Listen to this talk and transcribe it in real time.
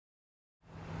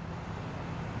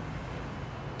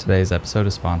Today's episode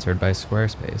is sponsored by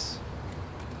Squarespace.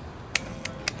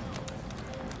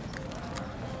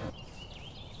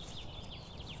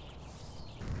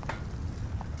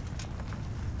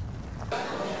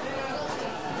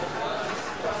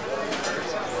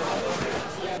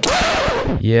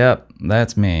 Yep,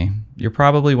 that's me. You're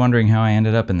probably wondering how I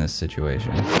ended up in this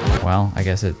situation. Well, I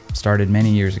guess it started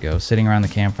many years ago, sitting around the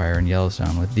campfire in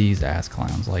Yellowstone with these ass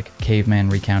clowns, like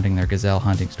cavemen recounting their gazelle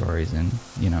hunting stories in,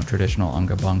 traditional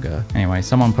Unga Bunga. Anyway,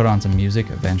 someone put on some music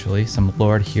eventually, some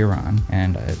Lord Huron,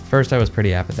 and at first I was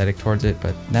pretty apathetic towards it,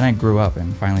 but then I grew up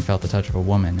and finally felt the touch of a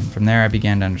woman, and from there I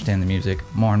began to understand the music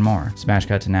more and more. Smash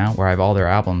cut to now, where I have all their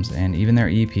albums and even their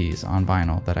EPs on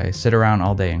vinyl that I sit around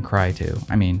all day and cry to.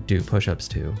 I mean, do push-ups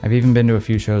to. I've even been to a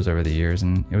few shows over the years,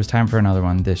 and it was time for another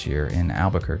one this year in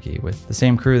Albuquerque with the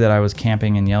same crew that I was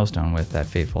camping in Yellowstone with that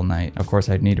fateful night. Of course,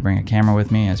 I'd need to bring a camera with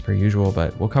me as per usual,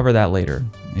 but we'll cover that later,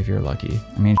 if you're lucky.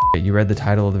 I mean, shit, you read the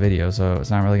title of the video, so it's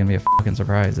not really gonna be a fucking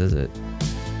surprise, is it?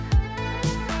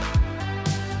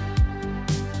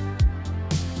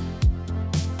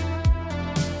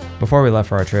 Before we left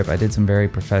for our trip, I did some very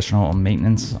professional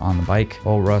maintenance on the bike.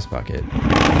 Full rust bucket.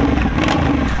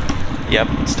 Yep,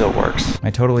 it still works.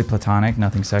 My totally platonic,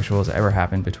 nothing sexual has ever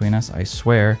happened between us. I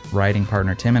swear, riding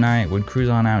partner Tim and I would cruise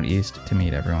on out east to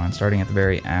meet everyone, starting at the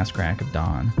very ass crack of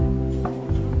dawn.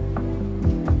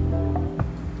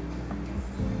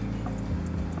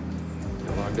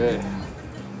 Long day.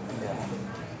 Yeah.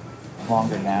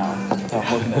 Longer now.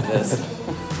 I'm looking at this.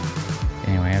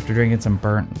 Anyway, after drinking some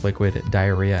burnt liquid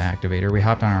diarrhea activator, we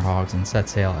hopped on our hogs and set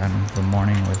sail out into the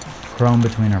morning with chrome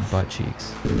between our butt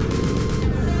cheeks.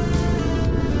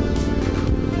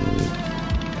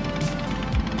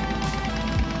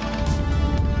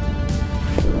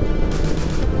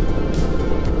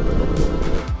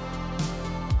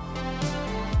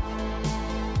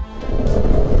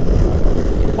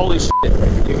 Holy shit,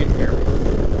 you can hear me.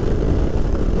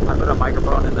 I put a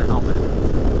microphone in the helmet.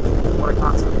 What a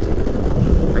concept.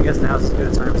 I guess now's as good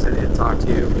a time as any to talk to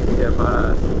you. We have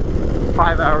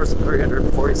 5 hours and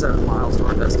 347 miles to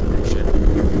our destination.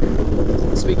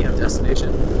 Speaking of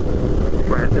destination,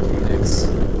 we're heading to Phoenix.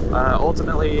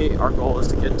 Ultimately, our goal is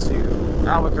to get to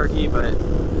Albuquerque, but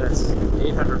that's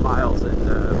 800 miles, and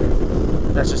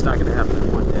that's just not going to happen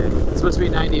in one day. It's supposed to be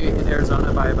 90 in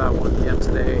Arizona by about 1 p.m.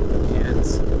 today, and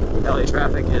LA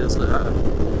traffic is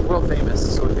world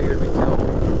famous, so we figured we'd kill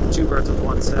two birds with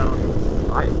one stone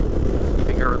by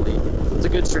leaving early. It's a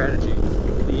good strategy.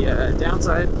 The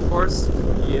downside, of course,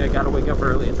 you gotta wake up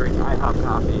early and drink IHOP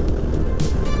coffee.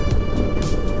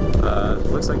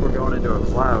 Looks like we're going into a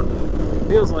cloud.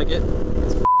 Feels like it.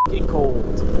 It's f***ing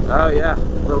cold. Oh yeah,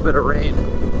 a little bit of rain.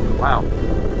 Wow. I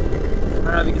don't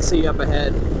know if you can see up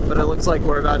ahead, but it looks like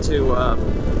we're about to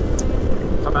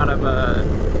come out of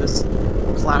this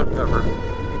cloud cover.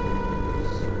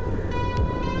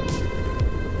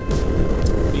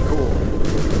 Be cool.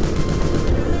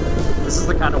 This is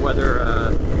the kind of weather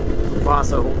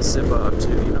Vasa holds Simba up to,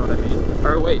 you know what I mean?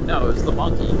 Or wait, no, it's the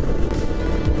monkey.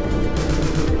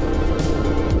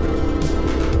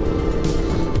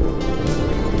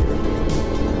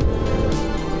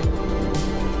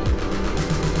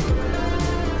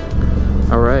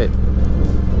 Alright,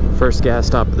 first gas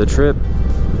stop of the trip.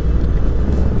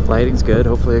 Lighting's good,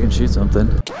 hopefully I can shoot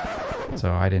something. So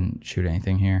I didn't shoot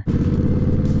anything here.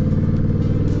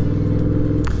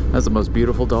 That's the most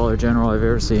beautiful Dollar General I've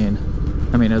ever seen.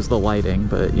 I mean, it was the lighting,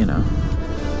 but you know.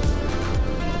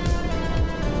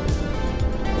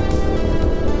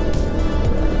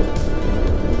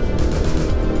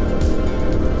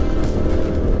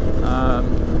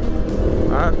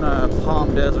 Out in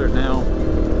Palm Desert now.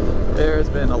 There's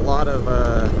been a lot of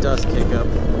dust kick-up.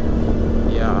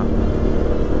 Yeah.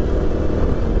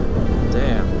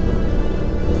 Damn.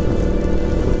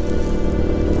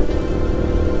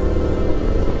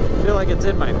 I feel like it's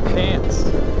in my pants.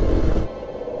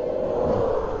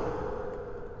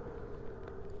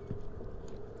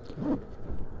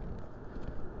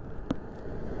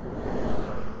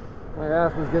 My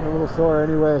ass was getting a little sore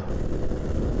anyway.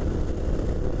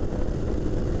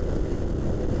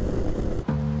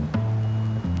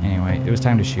 Anyway, it was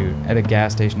time to shoot. At a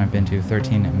gas station I've been to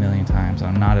 13 million times.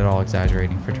 I'm not at all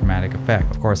exaggerating for dramatic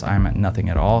effect. Of course, I'm nothing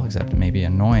at all, except maybe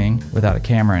annoying, without a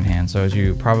camera in hand. So as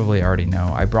you probably already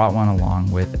know, I brought one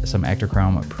along with some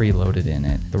Ektachrome preloaded in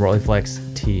it. The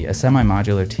Rolleiflex T, a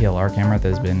semi-modular TLR camera that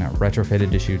has been retrofitted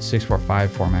to shoot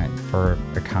 645 format for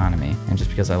economy. And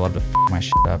just because I love to f my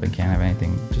shit up and can't have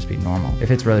anything just be normal. It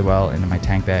fits really well into my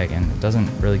tank bag and it doesn't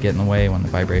really get in the way when the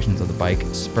vibrations of the bike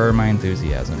spur my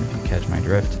enthusiasm, if you catch my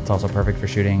drift. It's also perfect perfect for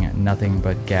shooting nothing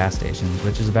but gas stations,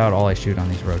 which is about all I shoot on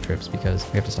these road trips because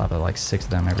we have to stop at like 6 of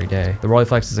them every day. The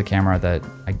Rolleiflex is a camera that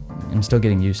I'm still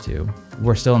getting used to.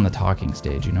 We're still in the talking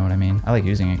stage, you know what I mean? I like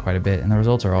using it quite a bit, and the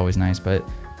results are always nice, but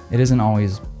it isn't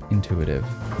always intuitive.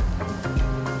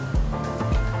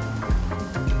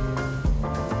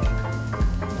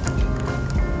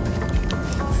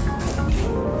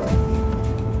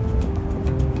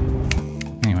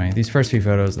 Anyway, these first few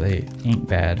photos, they ain't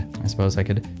bad. I suppose I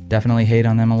could definitely hate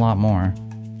on them a lot more.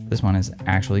 This one is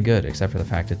actually good, except for the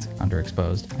fact it's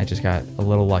underexposed. I just got a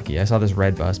little lucky. I saw this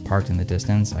red bus parked in the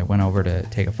distance. I went over to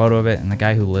take a photo of it, and the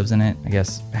guy who lives in it, I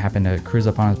guess, happened to cruise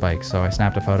up on his bike. So I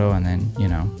snapped a photo and then, you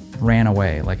know, ran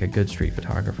away like a good street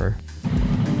photographer.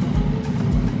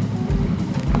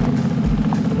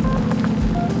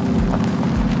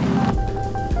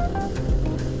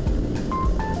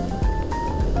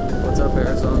 What's up,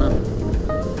 Arizona?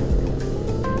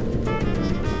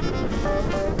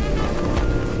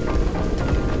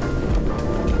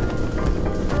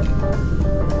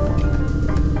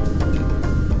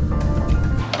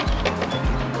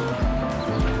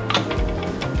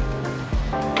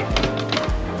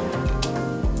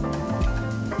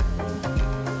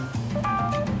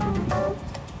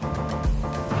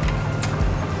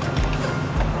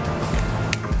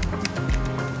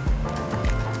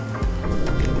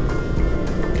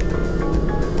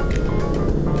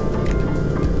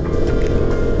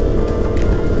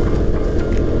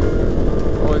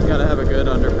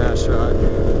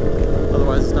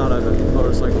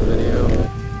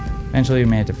 Eventually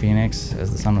we made it to Phoenix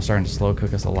as the sun was starting to slow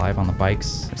cook us alive on the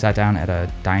bikes. We sat down at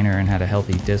a diner and had a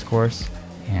healthy discourse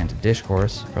and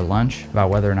discourse for lunch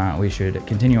about whether or not we should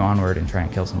continue onward and try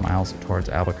and kill some miles towards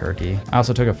Albuquerque. I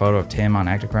also took a photo of Tim on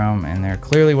Ektachrome, and there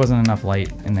clearly wasn't enough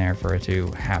light in there for it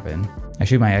to happen. I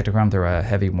shoot my Ektachrome through a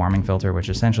heavy warming filter, which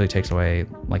essentially takes away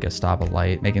like a stop of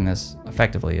light, making this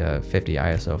effectively a 50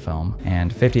 ISO film.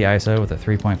 And 50 ISO with a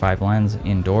 3.5 lens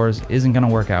indoors isn't gonna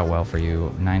work out well for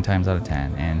you 9 times out of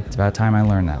 10, and it's about time I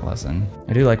learned that lesson.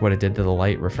 I do like what it did to the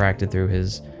light refracted through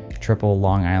his triple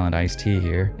Long Island iced tea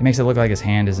here. It makes it look like his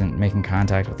hand isn't making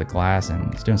contact with the glass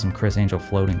and it's doing some Chris Angel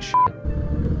floating shit.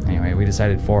 Anyway, we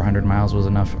decided 400 miles was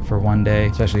enough for one day,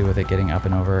 especially with it getting up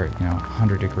and over,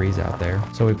 100 degrees out there.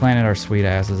 So we planted our sweet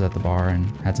asses at the bar and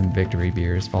had some victory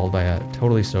beers, followed by a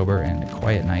totally sober and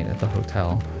quiet night at the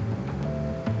hotel.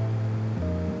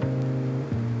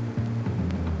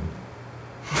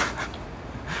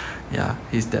 Yeah,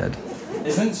 he's dead.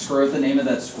 Isn't Scroth the name of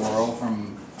that squirrel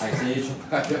from Ice Age?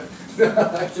 I don't.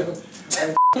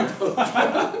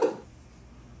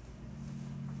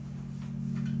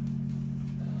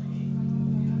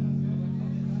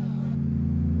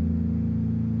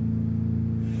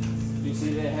 Do you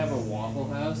see they have a Waffle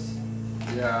House?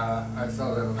 Yeah, I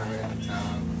saw that when I went to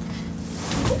town.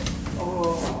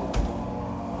 Oh.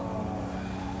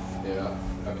 Yeah.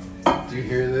 Do you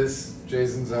hear this,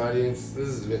 Jason's audience? This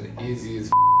has been easy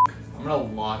as I'm gonna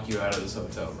lock you out of this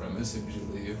hotel room as soon as you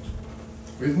leave.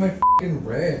 Where's my f***ing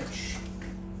ranch?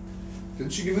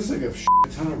 Didn't you give us like a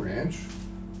ton of ranch?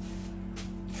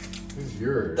 Where's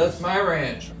yours? That's my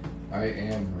ranch. I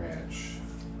am ranch.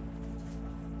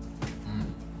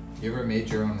 You ever made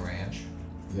your own ranch?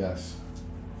 Yes.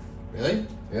 Really?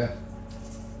 Yeah.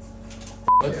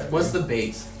 What's the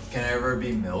base? Can it ever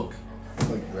be milk?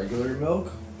 Like regular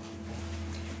milk?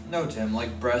 No, Tim,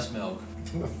 like breast milk.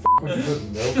 What the f*** would you put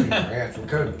milk in ranch? What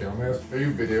kind of dumbass? Are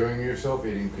you videoing yourself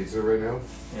eating pizza right now?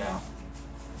 Yeah.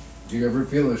 Do you ever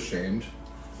feel ashamed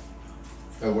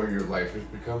of what your life has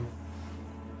become?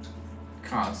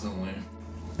 Constantly.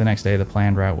 The next day, the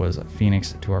planned route was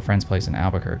Phoenix to our friend's place in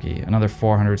Albuquerque, another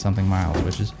 400 something miles,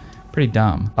 which is pretty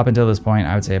dumb. Up until this point,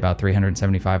 I would say about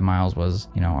 375 miles was,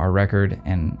 our record,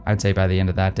 and I'd say by the end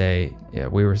of that day,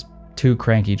 we were 2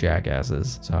 cranky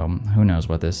jackasses. So who knows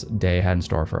what this day had in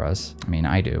store for us. I mean,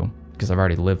 I do, because I've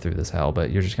already lived through this hell,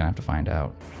 but you're just gonna have to find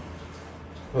out.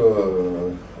 That's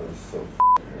so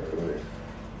early.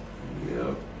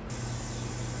 Yep.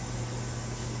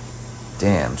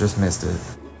 Damn, just missed it.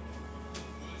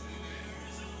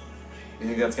 You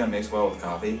think that's gonna mix well with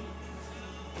coffee?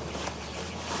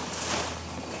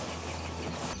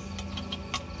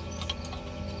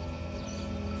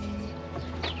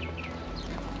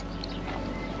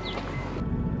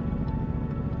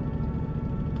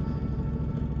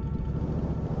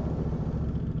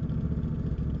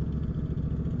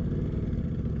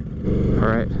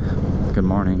 Alright, good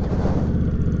morning.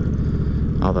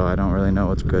 Although I don't really know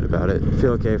what's good about it. I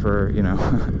feel okay for,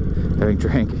 having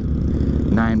drank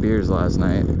 9 beers last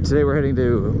night. Today we're heading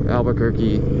to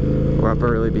Albuquerque. We're up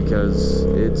early because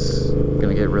it's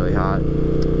gonna get really hot.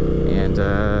 And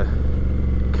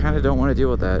kind of don't want to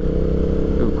deal with that.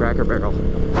 Ooh, Cracker Barrel.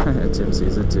 Tim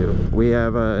sees it too. We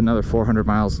have another 400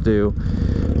 miles to do,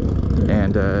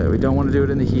 and we don't want to do it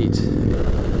in the heat.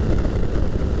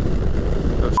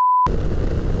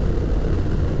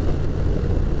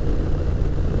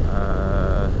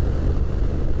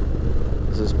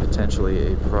 This is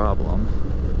potentially a problem.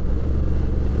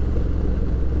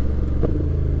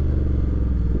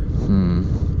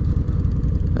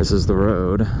 This is the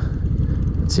road.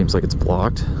 It seems like it's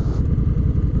blocked.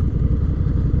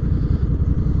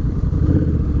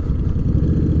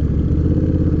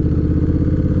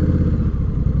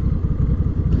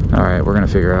 Alright, we're gonna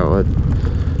figure out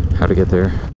how to get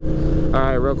there.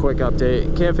 Alright, real quick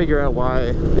update. Can't figure out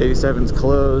why 87's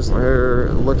closed. We're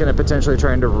looking at potentially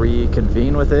trying to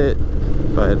reconvene with it,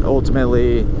 but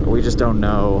ultimately we just don't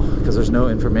know because there's no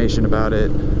information about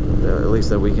it, at least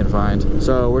that we can find.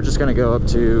 So we're just gonna go up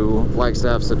to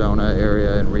Flagstaff, Sedona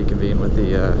area and reconvene with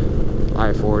the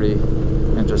I-40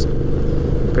 and just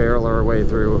barrel our way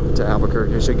through to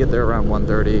Albuquerque. We should get there around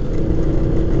 1:30.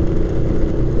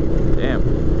 Damn,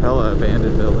 hella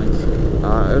abandoned buildings.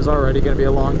 It was already gonna be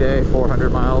a long day,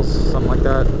 400 miles, something like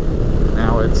that.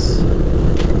 Now it's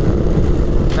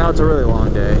a really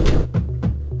long day.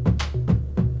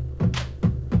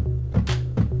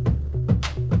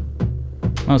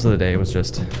 Most of the day was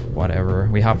just whatever.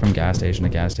 We hopped from gas station to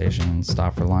gas station and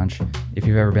stopped for lunch. If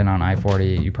you've ever been on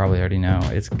I-40, you probably already know.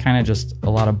 It's kind of just a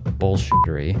lot of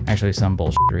bullshittery. Actually, some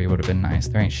bullshittery would have been nice.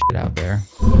 There ain't shit out there.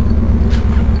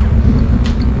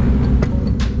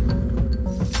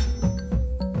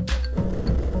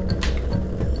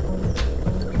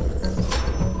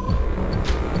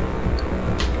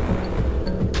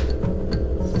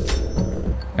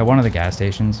 At one of the gas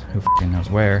stations, who f***ing knows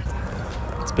where,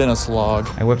 it's been a slog.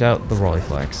 I whipped out the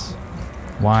Rolleiflex.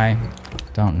 Why?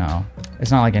 Don't know. It's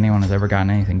not like anyone has ever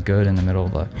gotten anything good in the middle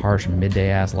of a harsh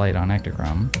midday ass light on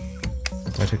Ectochrome.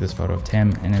 So I took this photo of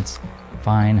Tim, and it's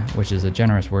fine, which is a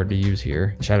generous word to use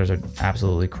here. The shadows are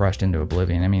absolutely crushed into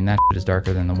oblivion. I mean, that shit is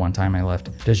darker than the one time I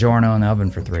left DiGiorno in the oven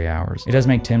for 3 hours. It does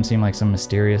make Tim seem like some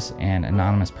mysterious and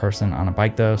anonymous person on a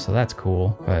bike though, so that's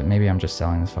cool. But maybe I'm just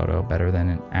selling this photo better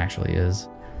than it actually is.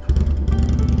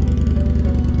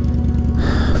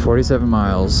 47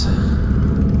 miles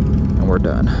and we're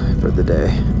done for the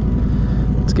day.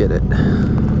 Let's get it.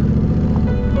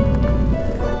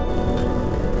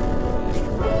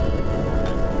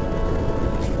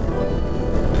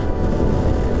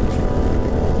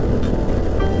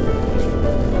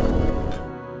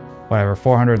 Whatever,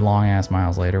 400 long ass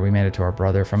miles later, we made it to our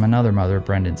brother from another mother,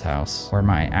 Brendan's house, where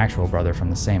my actual brother from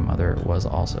the same mother was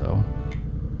also.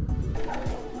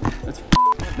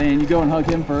 Man, you go and hug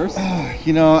him first?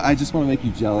 You know, I just want to make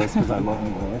you jealous because I love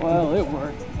him more. Well, it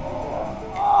worked.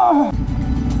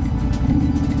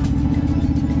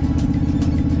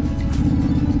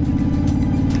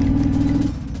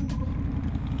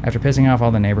 After pissing off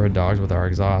all the neighborhood dogs with our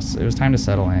exhausts, it was time to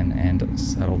settle in and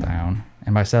settle down.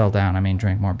 And by settle down, I mean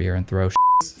drink more beer and throw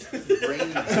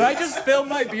Can I just film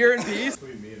my beer in peace?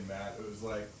 Between me and Matt, it was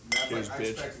like, Matt's like, I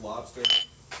expect lobster.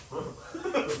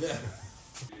 Yeah.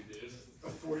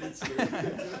 42. Man,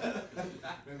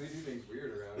 they do things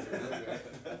weird around here.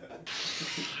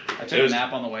 I took a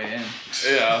nap on the way in.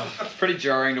 Yeah. It's pretty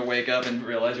jarring to wake up and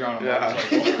realize you're on a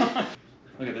motorcycle.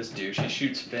 Look at this douche, he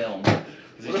shoots film.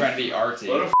 Because he's trying to be artsy.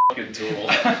 What a fucking tool.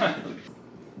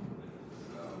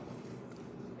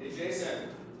 Hey, Jason.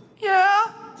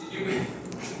 Yeah. Did you...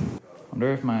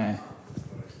 Wonder if my...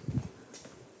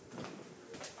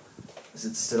 Is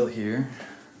it still here?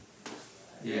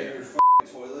 Yeah. Your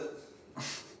toilet?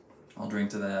 I'll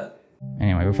drink to that.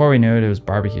 Anyway, before we knew it, it was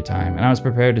barbecue time, and I was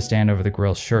prepared to stand over the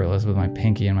grill shirtless with my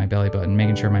pinky and my belly button,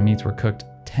 making sure my meats were cooked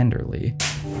tenderly.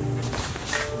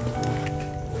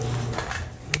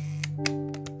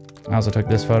 I also took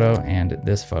this photo and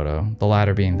this photo, the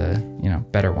latter being the,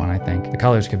 better one, I think. The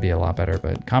colors could be a lot better,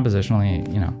 but compositionally,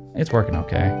 it's working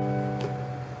okay.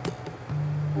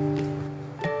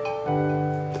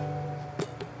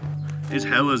 It's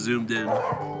hella zoomed in.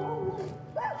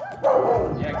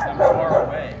 Yeah, because I'm far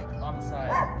away on the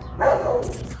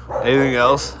side. Anything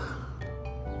else?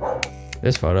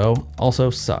 This photo also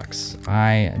sucks.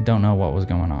 I don't know what was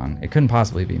going on. It couldn't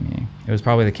possibly be me. It was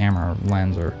probably the camera or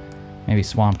lens or maybe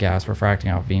swamp gas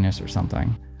refracting off Venus or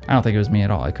something. I don't think it was me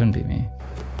at all. It couldn't be me.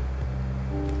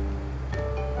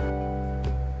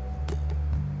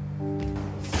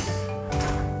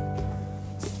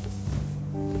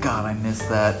 God, I missed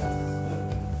that.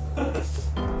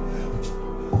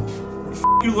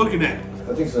 What you looking at?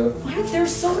 I think so. Why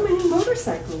there's so many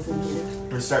motorcycles in here?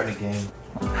 We're starting a game.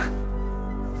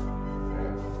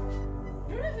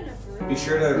 You're not even afraid. Be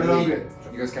sure to No, I'm read. good.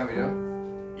 You guys count me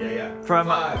down? Yeah. From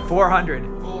 5, 400.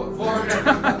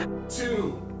 400,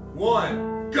 2,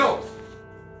 1, go!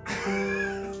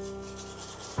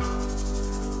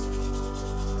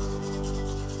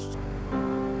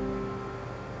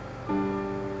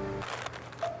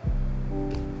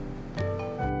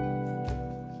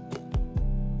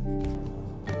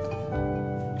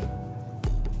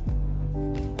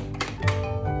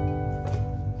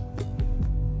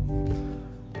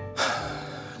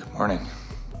 Morning.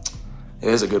 It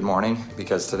is a good morning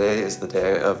because today is the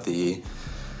day of the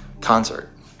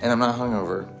concert and I'm not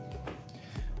hungover,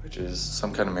 which is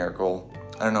some kind of miracle.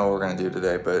 I don't know what we're gonna do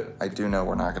today, but I do know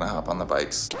we're not gonna hop on the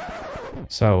bikes.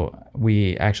 So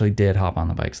we actually did hop on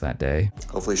the bikes that day.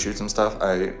 Hopefully shoot some stuff.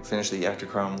 I finished the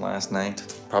Actachrome last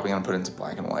night. Probably gonna put it into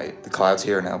black and white. The clouds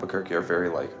here in Albuquerque are very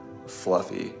like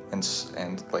fluffy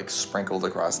and like sprinkled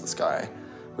across the sky,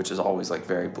 which is always like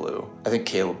very blue. I think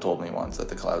Caleb told me once that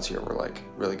the clouds here were like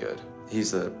really good.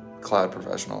 He's a cloud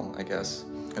professional, I guess.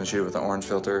 Gonna shoot it with an orange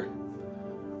filter.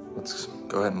 Let's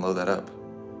go ahead and load that up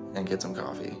and get some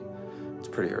coffee. It's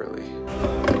pretty early.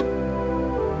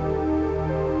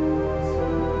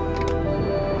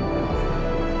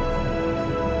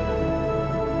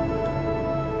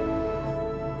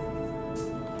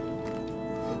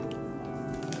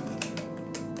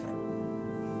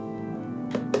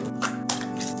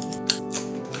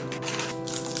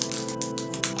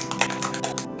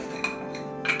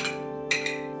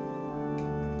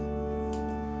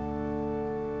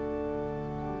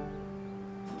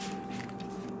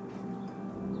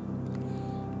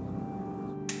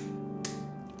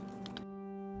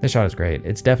 This shot is great.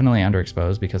 It's definitely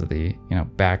underexposed because of the,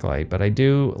 backlight, but I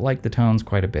do like the tones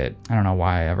quite a bit. I don't know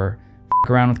why I ever f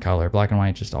around with color. Black and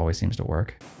white just always seems to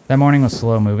work. That morning was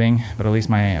slow moving, but at least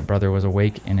my brother was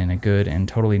awake and in a good and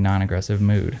totally non-aggressive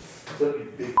mood. You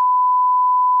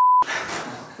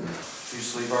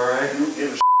sleep alright? You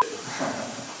give a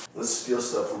shit. Let's steal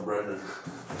stuff from Brendan.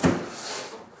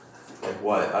 Like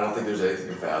what? I don't think there's anything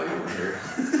of value in here.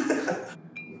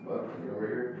 Over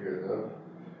here? Good enough.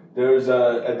 There's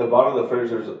at the bottom of the fridge.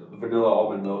 There's vanilla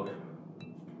almond milk.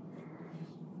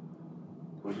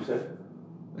 What'd you say?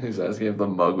 He's asking if the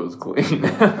mug was clean.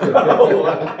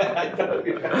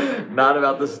 Not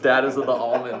about the status of the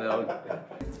almond milk.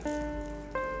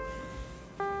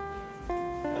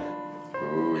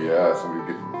 Ooh, yeah,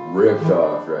 somebody's getting ripped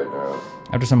off right now.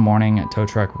 After some morning tow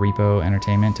truck repo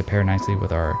entertainment to pair nicely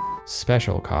with our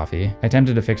special coffee, I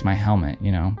attempted to fix my helmet,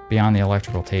 beyond the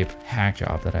electrical tape hack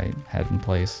job that I had in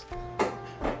place.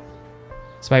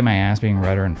 Despite my ass being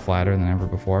redder and flatter than ever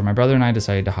before, my brother and I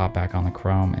decided to hop back on the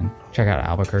Chrome and check out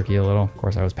Albuquerque a little. Of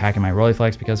course, I was packing my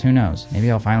Rolleiflex because who knows,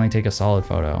 maybe I'll finally take a solid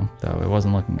photo, though it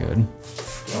wasn't looking good.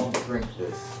 Don't drink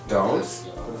this. Don't? It's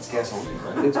gasoline,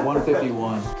 right? It's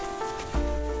 151.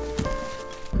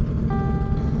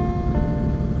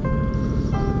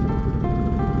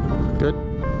 Good.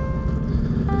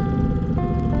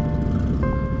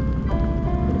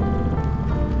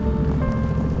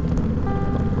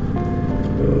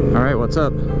 All right, what's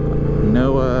up?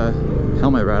 No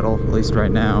helmet rattle, at least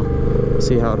right now.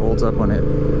 See how it holds up when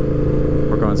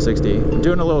we're going 60. I'm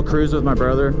doing a little cruise with my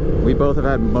brother. We both have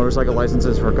had motorcycle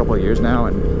licenses for a couple of years now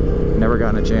and never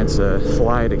gotten a chance to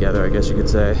fly together, I guess you could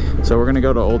say. So we're gonna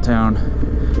go to Old Town,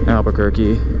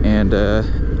 Albuquerque, and I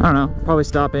don't know, probably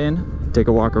stop in, take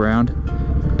a walk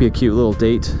around. Be a cute little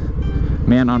date,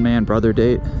 man-on-man brother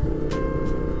date.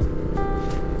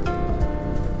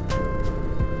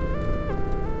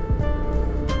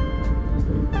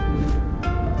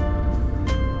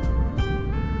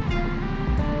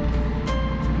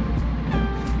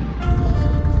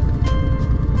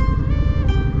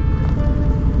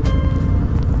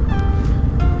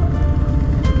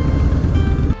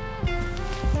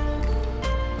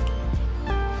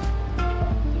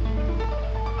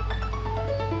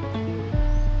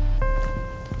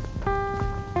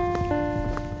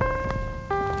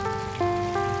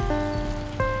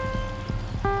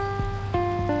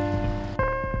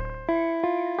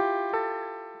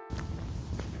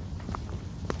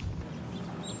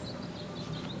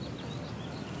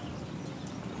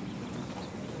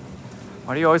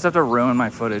 Why do you always have to ruin my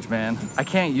footage, man? I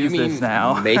can't use this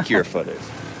now. Make your footage.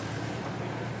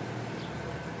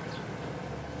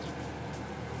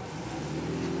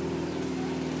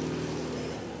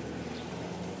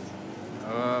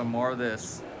 More of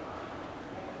this.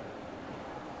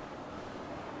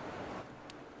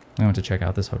 We went to check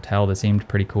out this hotel that seemed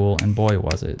pretty cool, and boy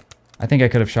was it. I think I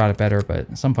could have shot it better,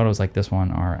 but some photos like this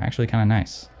one are actually kind of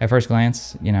nice. At first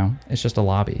glance, it's just a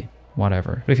lobby.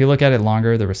 whatever. But if you look at it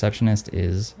longer, the receptionist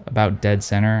is about dead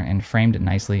center and framed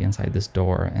nicely inside this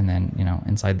door and then, you know,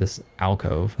 inside this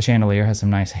alcove. The chandelier has some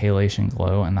nice halation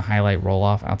glow and the highlight roll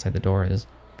off outside the door is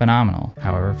phenomenal.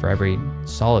 However, for every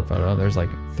solid photo, there's like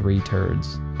 3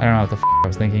 turds. I don't know what the f I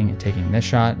was thinking taking this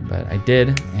shot, but I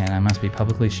did, and I must be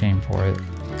publicly shamed for it.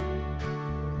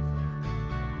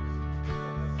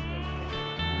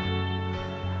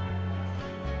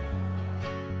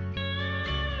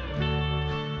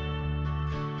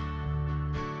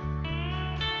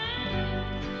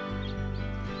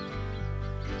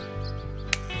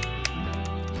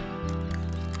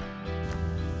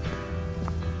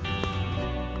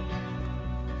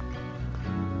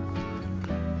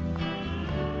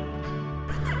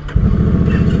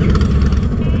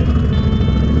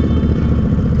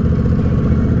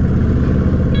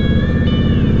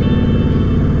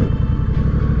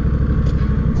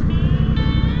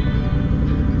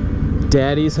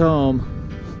 Daddy's home.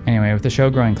 Anyway, with the show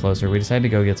growing closer, we decided to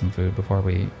go get some food before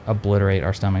we obliterate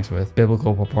our stomachs with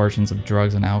biblical proportions of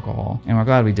drugs and alcohol. And we're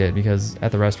glad we did, because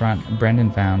at the restaurant, Brendan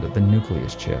found the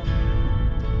nucleus chip.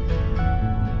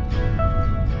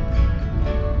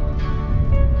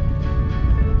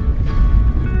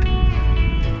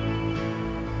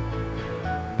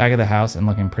 Back at the house and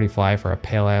looking pretty fly for a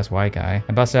pale-ass white guy,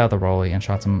 I busted out the rollie and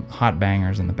shot some hot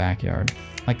bangers in the backyard.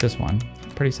 Like this one.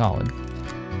 Pretty solid.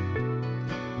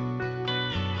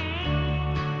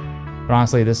 But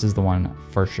honestly, this is the one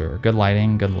for sure. Good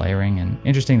lighting, good layering, and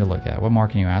interesting to look at. What more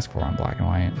can you ask for on black and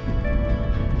white?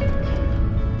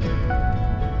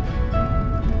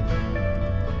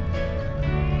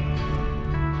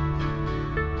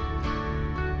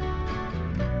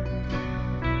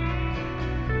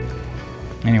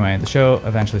 Anyway, the show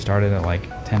eventually started at like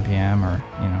 10 p.m. or,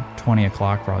 you know, 20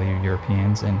 o'clock for all you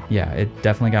Europeans. And yeah, it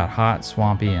definitely got hot,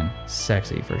 swampy, and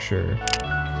sexy for sure.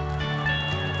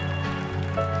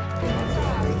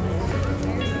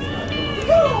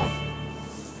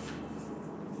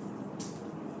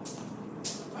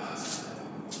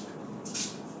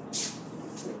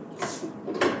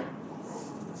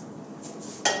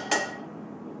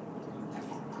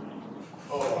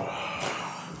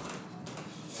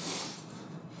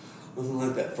 Nothing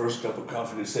like that first cup of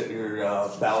coffee to set your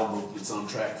bowel movements on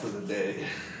track for the day,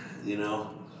 you know?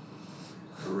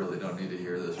 I really don't need to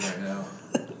hear this right now.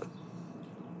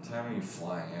 What time are you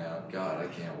flying out? God, I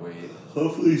can't wait.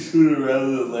 Hopefully sooner rather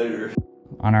than later.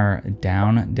 On our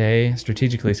down day,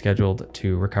 strategically scheduled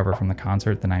to recover from the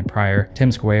concert the night prior,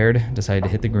 Tim Squared decided to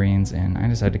hit the greens and I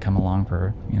decided to come along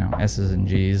for, you know, S's and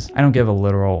G's. I don't give a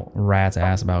literal rat's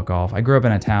ass about golf. I grew up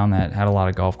in a town that had a lot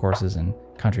of golf courses and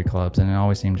country clubs and it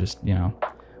always seemed just, you know,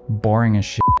 boring as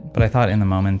shit. But I thought in the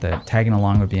moment that tagging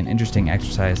along would be an interesting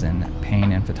exercise in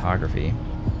pain and photography.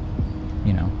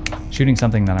 You know, shooting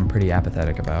something that I'm pretty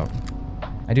apathetic about.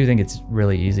 I do think it's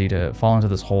really easy to fall into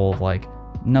this hole of like,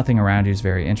 nothing around you is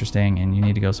very interesting and you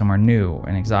need to go somewhere new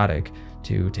and exotic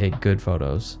to take good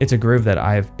photos. It's a groove that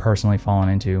I've personally fallen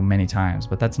into many times,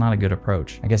 but that's not a good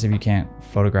approach. I guess if you can't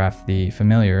photograph the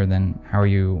familiar, then how are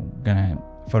you gonna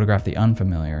photograph the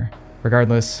unfamiliar?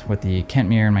 Regardless, with the Kent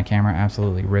mirror and my camera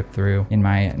absolutely ripped through, in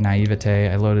my naivete,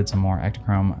 I loaded some more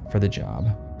Ektachrome for the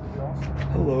job.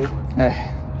 Hello.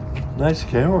 Hey. Nice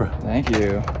camera. Thank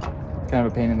you. Kind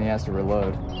of a pain in the ass to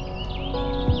reload.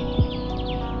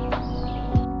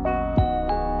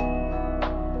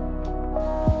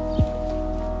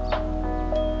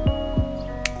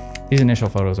 These initial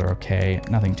photos are okay,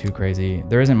 nothing too crazy.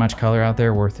 There isn't much color out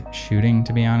there worth shooting,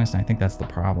 to be honest, and I think that's the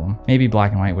problem. Maybe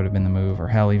black and white would have been the move, or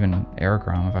hell, even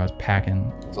aerochrome if I was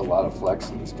packing. There's a lot of flex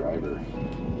in this driver.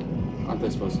 Aren't they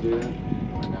supposed to do that?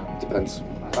 Or no? Depends.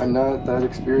 I'm not that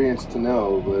experienced to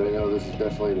know, but I know this is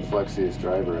definitely the flexiest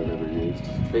driver I've ever used.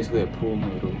 Basically a pool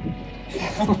noodle.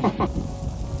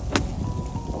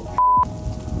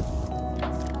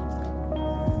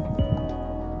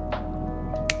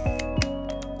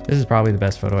 This is probably the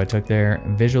best photo I took there.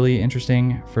 Visually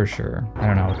interesting, for sure. I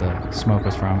don't know what the smoke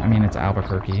was from. I mean, it's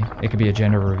Albuquerque. It could be a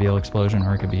gender reveal explosion,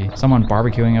 or it could be someone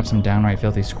barbecuing up some downright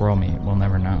filthy squirrel meat. We'll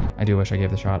never know. I do wish I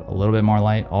gave the shot a little bit more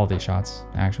light. All of these shots,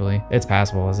 actually. It's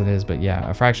passable as it is, but yeah,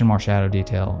 a fraction more shadow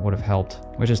detail would have helped,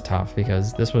 which is tough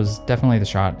because this was definitely the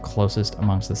shot closest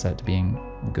amongst the set to being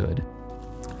good.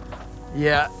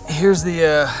 Yeah, here's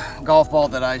the golf ball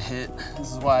that I'd hit.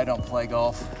 This is why I don't play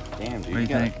golf. Damn, dude, What do you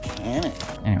gotta think? can it.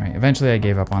 Anyway, eventually I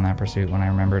gave up on that pursuit when I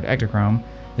remembered Ektachrome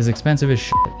is expensive as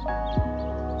shit.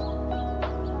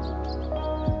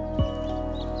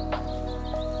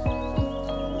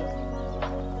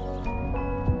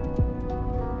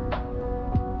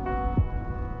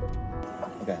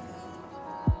 Okay.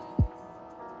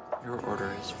 Your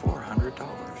order is 400.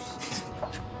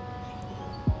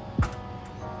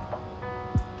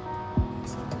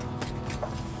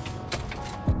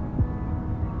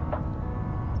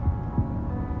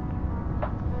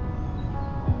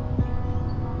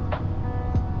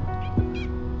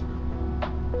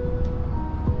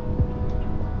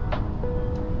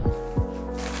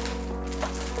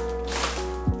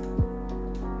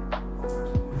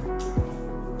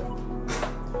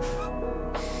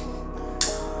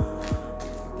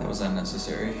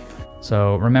 necessary.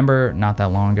 So remember not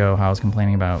that long ago how I was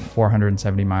complaining about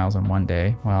 470 miles in one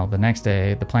day? Well, the next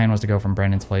day, the plan was to go from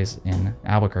Brendan's place in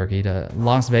Albuquerque to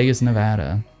Las Vegas,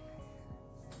 Nevada.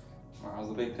 Tomorrow's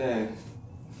the big day.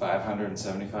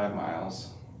 575 miles.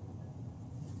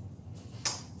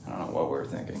 I don't know what we're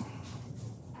thinking.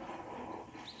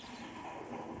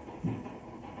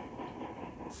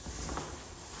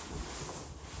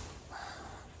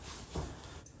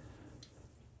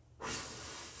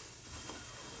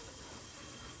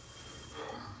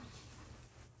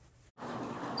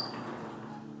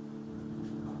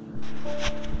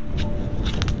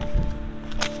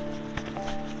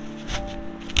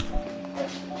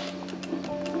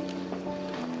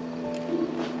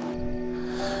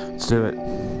 Let's do it.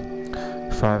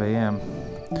 5 a.m.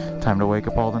 Time to wake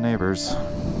up all the neighbors.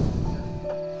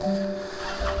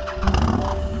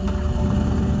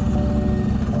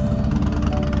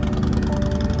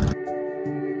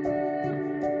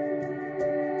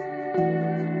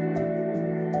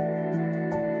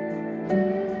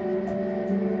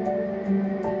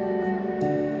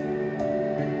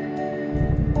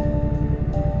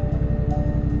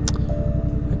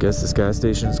 I guess this gas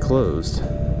station is closed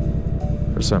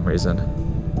for some reason.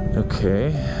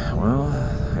 Okay, well,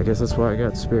 I guess that's why I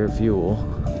got spare fuel.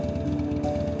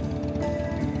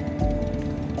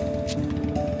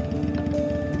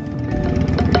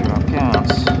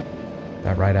 Counts.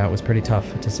 That ride out was pretty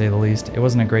tough, to say the least. It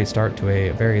wasn't a great start to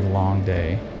a very long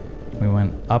day. We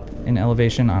went up in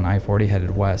elevation on I-40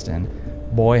 headed west, and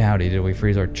boy howdy did we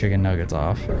freeze our chicken nuggets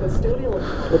off. What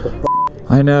the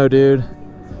f? I know, dude.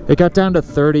 It got down to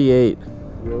 38.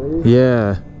 Really?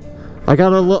 Yeah. I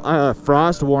got a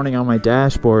frost warning on my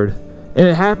dashboard, and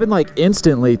it happened like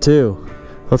instantly too.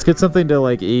 Let's get something to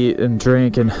like eat and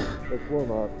drink and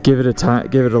give it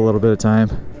a little bit of time.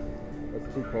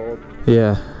 It's too cold.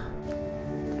 Yeah.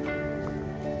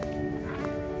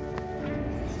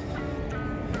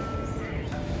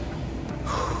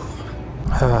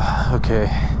 Okay.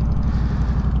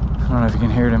 I don't know if you can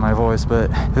hear it in my voice,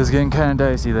 but it was getting kind of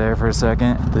dicey there for a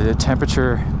second. The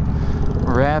temperature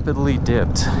rapidly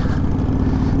dipped.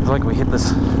 It's like we hit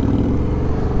this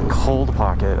cold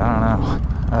pocket, I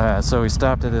don't know. So we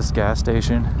stopped at this gas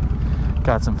station,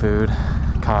 got some food,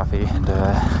 coffee, and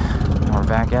we're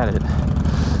back at it.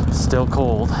 It's still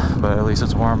cold, but at least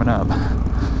it's warming up. All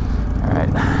right.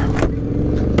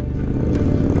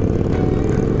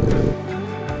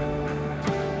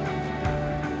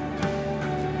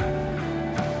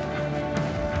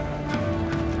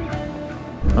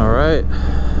 All right.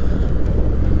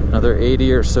 Another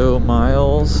 80 or so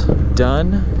miles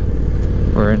done.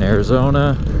 We're in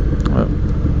Arizona. Oh,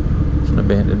 there's an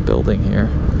abandoned building here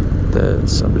that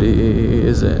somebody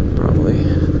is in, probably.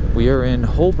 We are in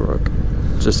Holbrook,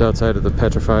 just outside of the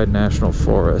Petrified National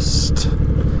Forest.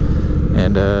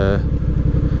 And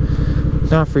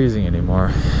not freezing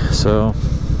anymore. So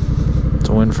it's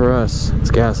a win for us. Let's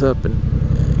gas up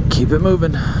and keep it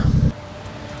moving.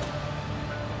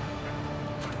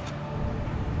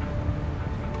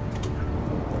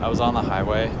 I was on the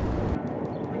highway.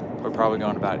 We're probably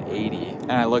going about 80,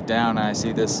 and I look down and I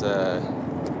see this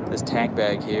this tank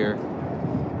bag here.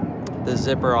 The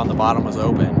zipper on the bottom was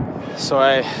open, so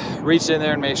I reached in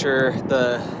there and made sure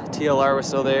the TLR was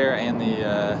still there and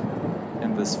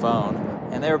this phone,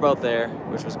 and they were both there,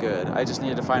 which was good. I just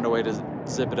needed to find a way to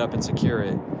zip it up and secure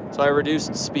it. So I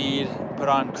reduced speed, put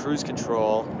on cruise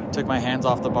control, took my hands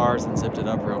off the bars and zipped it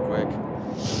up real quick.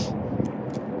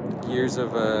 Years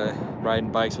of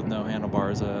riding bikes with no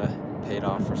handlebars paid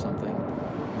off for something.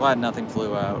 Glad nothing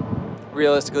flew out.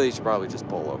 Realistically, you should probably just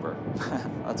pull over.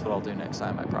 That's what I'll do next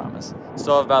time, I promise.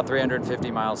 Still have about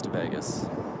 350 miles to Vegas.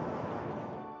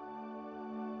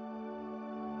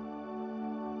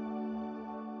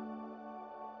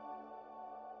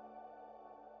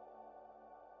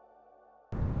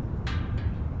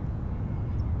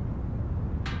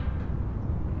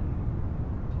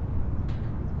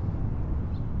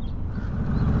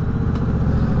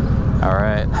 All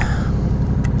right,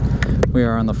 we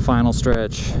are on the final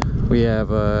stretch. We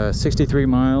have 63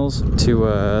 miles to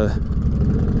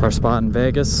our spot in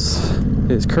Vegas.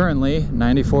 It is currently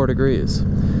 94 degrees,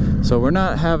 so we're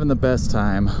not having the best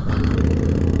time.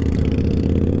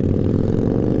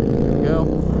 There we go.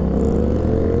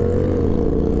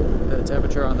 The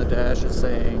temperature on the dash is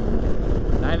saying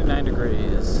 99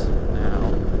 degrees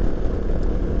now,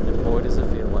 and boy does it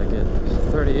feel like it.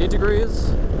 38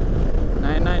 degrees.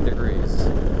 99 degrees.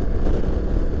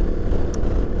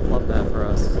 Love that for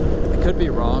us. I could be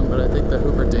wrong, but I think the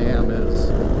Hoover Dam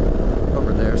is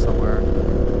over there somewhere.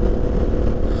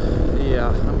 Yeah,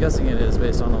 I'm guessing it is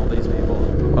based on all these people.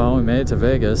 Well, we made it to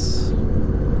Vegas.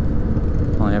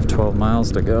 Only have 12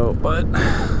 miles to go, but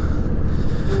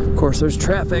of course there's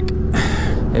traffic.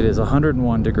 It is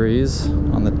 101 degrees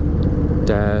on the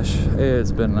dash.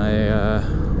 It's been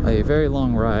a very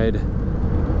long ride,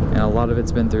 and a lot of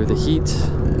it's been through the heat.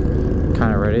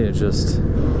 Kind of ready to just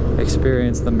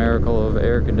experience the miracle of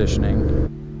air conditioning.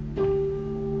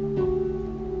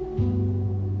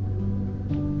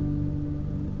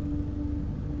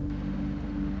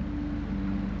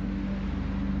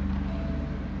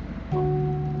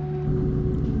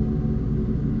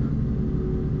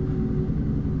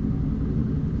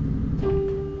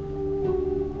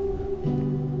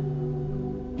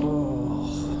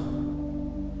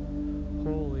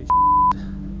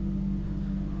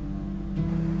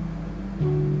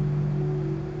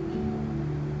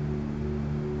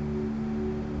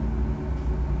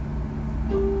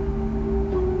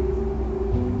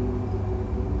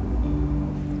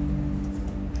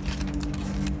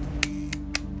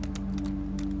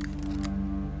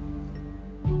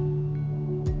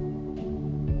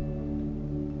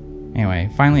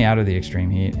 Anyway, finally out of the extreme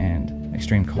heat and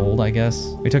extreme cold, I guess,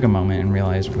 we took a moment and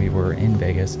realized we were in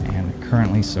Vegas and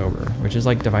currently sober, which is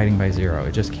like dividing by zero.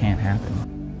 It just can't happen.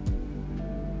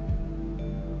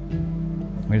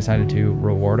 We decided to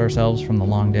reward ourselves from the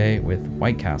long day with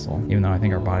White Castle, even though I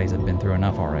think our bodies had been through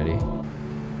enough already.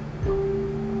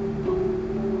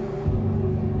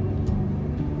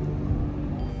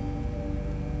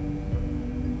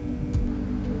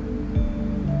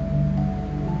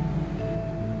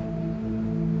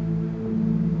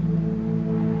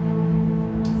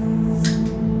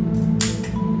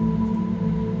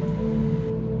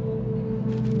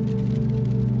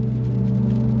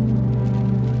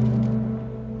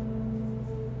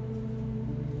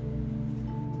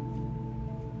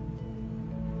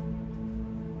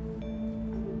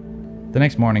 The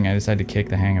next morning, I decided to kick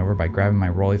the hangover by grabbing my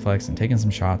Rolleiflex and taking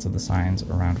some shots of the signs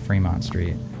around Fremont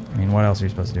Street. I mean, what else are you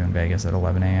supposed to do in Vegas at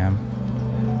 11 a.m.?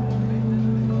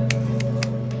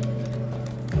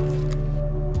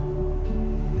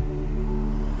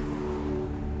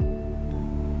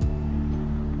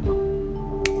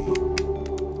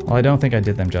 While I don't think I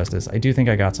did them justice, I do think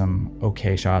I got some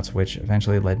okay shots, which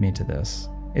eventually led me to this.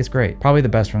 It's great, probably the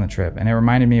best from the trip, and it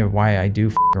reminded me of why I do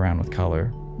f around with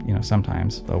color. You know,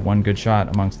 sometimes. Though one good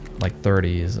shot amongst like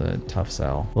 30 is a tough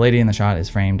sell. The lady in the shot is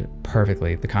framed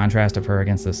perfectly. The contrast of her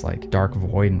against this like dark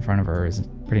void in front of her is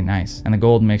pretty nice. And the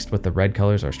gold mixed with the red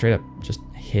colors are straight up just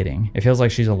hitting. It feels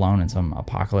like she's alone in some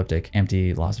apocalyptic,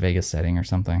 empty Las Vegas setting or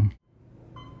something.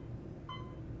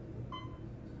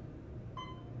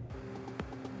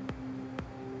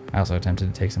 I also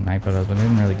attempted to take some night photos, but I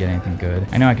didn't really get anything good.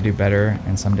 I know I could do better,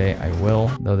 and someday I will,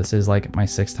 though this is like my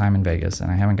 6th time in Vegas, and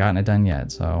I haven't gotten it done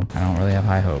yet, so I don't really have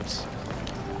high hopes.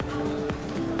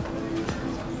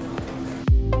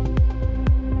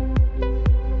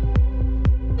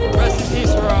 Rest in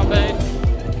peace, Harambe.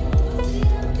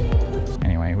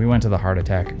 Anyway, we went to the Heart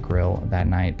Attack Grill that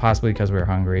night, possibly because we were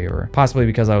hungry, or possibly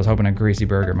because I was hoping a greasy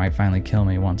burger might finally kill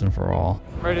me once and for all.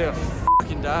 I'm ready to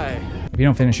fucking die. If you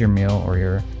don't finish your meal or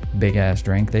your big ass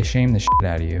drink, they shame the shit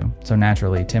out of you. So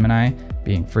naturally, Tim and I,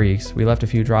 being freaks, we left a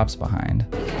few drops behind.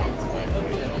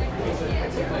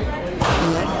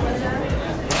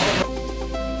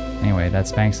 Anyway, that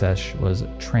spank sesh was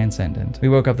transcendent. We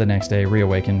woke up the next day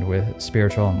reawakened with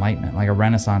spiritual enlightenment, like a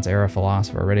Renaissance era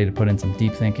philosopher ready to put in some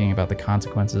deep thinking about the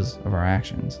consequences of our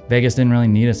actions. Vegas didn't really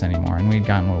need us anymore, and we'd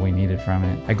gotten what we needed from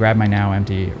it. I grabbed my now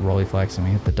empty Rolleiflex and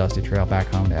we hit the dusty trail back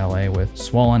home to LA with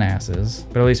swollen asses,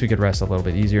 but at least we could rest a little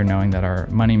bit easier knowing that our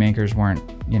money makers weren't,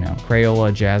 you know,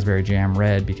 Crayola Jazzberry Jam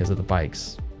red because of the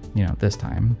bikes. You know, this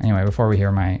time. Anyway, before we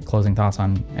hear my closing thoughts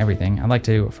on everything, I'd like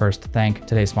to first thank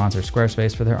today's sponsor,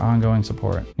 Squarespace, for their ongoing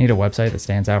support. Need a website that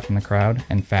stands out from the crowd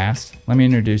and fast? Let me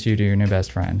introduce you to your new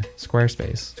best friend,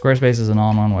 Squarespace. Squarespace is an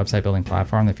all-in-one website building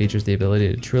platform that features the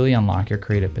ability to truly unlock your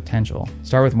creative potential.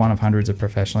 Start with one of hundreds of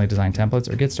professionally designed templates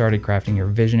or get started crafting your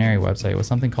visionary website with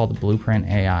something called Blueprint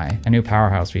AI, a new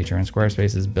powerhouse feature in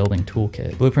Squarespace's building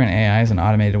toolkit. Blueprint AI is an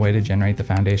automated way to generate the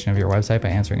foundation of your website by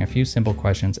answering a few simple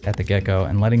questions at the get-go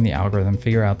and letting the algorithm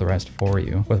figure out the rest for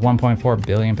you. With 1.4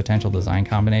 billion potential design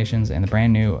combinations and the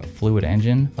brand new Fluid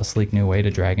Engine, a sleek new way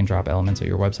to drag and drop elements of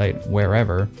your website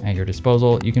wherever at your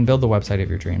disposal, you can build the website of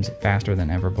your dreams faster than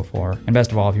ever before. And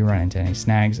best of all, if you run into any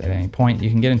snags at any point,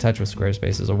 you can get in touch with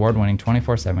Squarespace's award-winning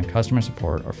 24/7 customer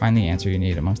support or find the answer you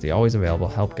need amongst the always available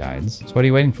help guides. So what are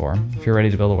you waiting for? If you're ready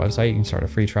to build a website, you can start a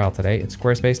free trial today at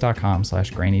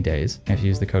squarespace.com/grainydays. And if you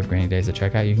use the code grainydays at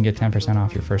checkout, you can get 10%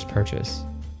 off your first purchase.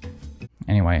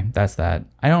 Anyway, that's that.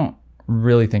 I don't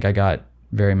really think I got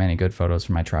very many good photos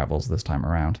from my travels this time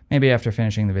around. Maybe after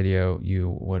finishing the video,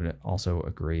 you would also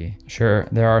agree. Sure,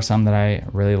 there are some that I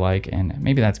really like, and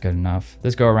maybe that's good enough.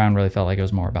 This go around really felt like it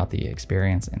was more about the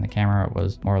experience, and the camera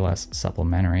was more or less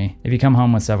supplementary. If you come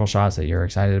home with several shots that you're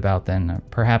excited about, then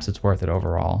perhaps it's worth it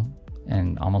overall,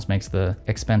 and almost makes the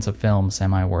expensive film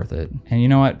semi worth it. And you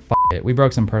know what? F it. We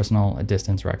broke some personal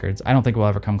distance records. I don't think we'll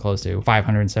ever come close to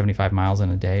 575 miles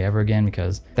in a day ever again,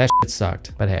 because that shit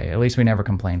sucked. But hey, at least we never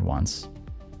complained once.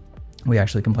 We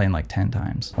actually complained like 10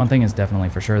 times. One thing is definitely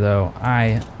for sure though,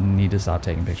 I need to stop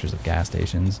taking pictures of gas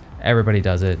stations. Everybody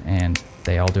does it and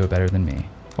they all do it better than me.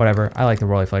 Whatever, I like the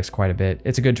Rolleiflex quite a bit.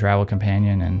 It's a good travel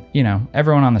companion, and you know,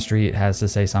 everyone on the street has to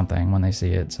say something when they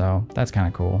see it, so that's kind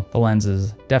of cool. The lens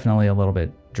is definitely a little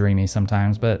bit dreamy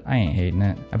sometimes, but I ain't hating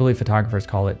it. I believe photographers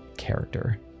call it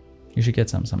character. You should get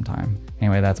some sometime.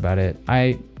 Anyway, that's about it.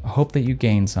 I hope that you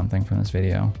gained something from this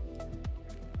video.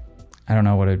 I don't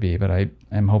know what it'd be, but I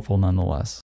am hopeful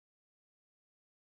nonetheless.